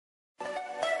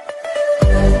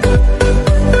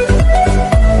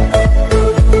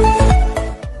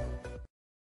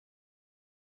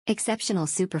Exceptional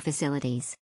super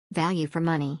facilities. Value for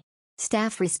money.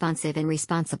 Staff responsive and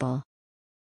responsible.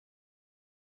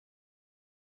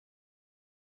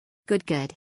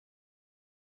 Good.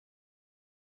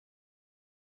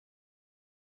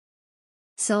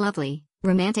 So lovely,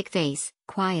 romantic face,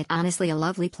 quiet, honestly a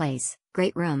lovely place,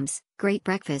 great rooms, great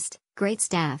breakfast, great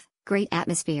staff, great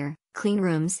atmosphere, clean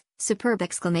rooms, superb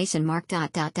exclamation mark.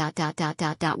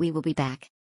 We will be back.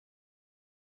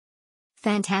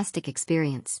 Fantastic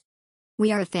experience.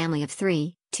 We are a family of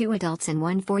 3, 2 adults and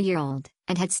 1 4-year-old,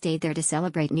 and had stayed there to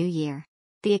celebrate New Year.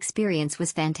 The experience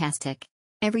was fantastic.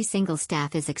 Every single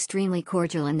staff is extremely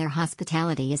cordial and their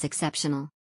hospitality is exceptional.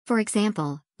 For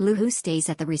example, Lou, who stays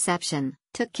at the reception,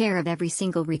 took care of every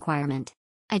single requirement.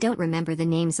 I don't remember the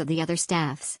names of the other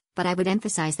staffs, but I would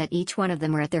emphasize that each one of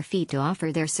them were at their feet to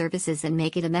offer their services and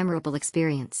make it a memorable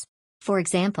experience. For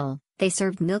example, they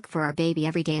served milk for our baby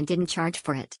every day and didn't charge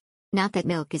for it. Not that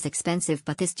milk is expensive,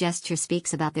 but this gesture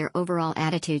speaks about their overall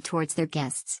attitude towards their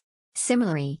guests.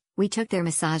 Similarly, we took their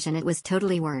massage and it was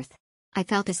totally worth. I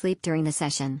fell asleep during the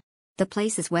session. The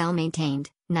place is well maintained,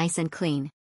 nice and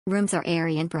clean. Rooms are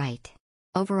airy and bright.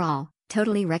 Overall,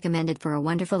 totally recommended for a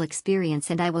wonderful experience,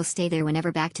 and I will stay there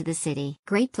whenever back to the city.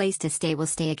 Great place to stay, will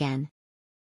stay again.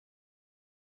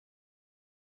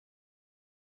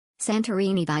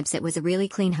 Santorini vibes. It was a really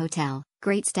clean hotel,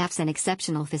 great staffs and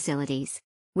exceptional facilities.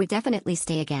 Would definitely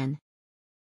stay again.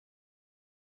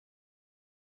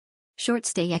 Short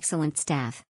stay, excellent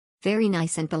staff. Very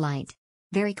nice and polite.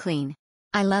 Very clean.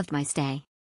 I loved my stay.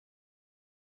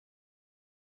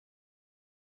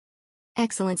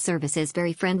 Excellent services,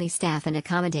 very friendly staff and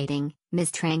accommodating,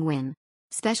 Ms. Trang-Win.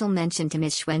 Special mention to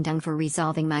Ms. Xuendong for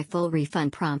resolving my full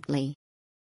refund promptly.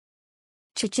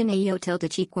 Chichinayo tilde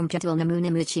chikwam jatul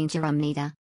namuna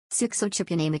muchincharamnida. Sukso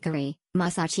chipinamakari,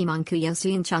 masachi mankuyo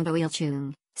suyin changdo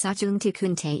ilchung, sachung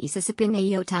tukunte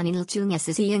isasipinayo taninilchung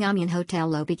esasiyang amyan hotel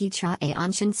lobigi cha e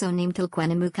anshin so named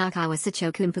tilquanamukakawa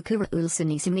sachokumpukura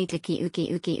ulsuni simnitaki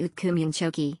uki utkumyang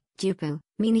choki. Jupu,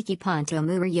 Miniki Ponto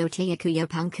Murayo Teyakuyo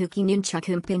Pankuki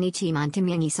Nunchakumpinichi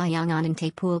Montamyangi Sayang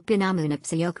Anante Pool Pinamunap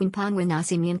Sayokun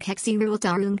Pangwanasimian Keksi Rule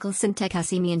Darunkal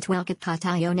Sintekasimian Twelkat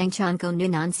Patayo Nangchanko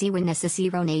Nunansi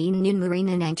Winesasiro Nain Nun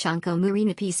Marina Nangchanko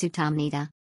Marina Pisu Tamnida.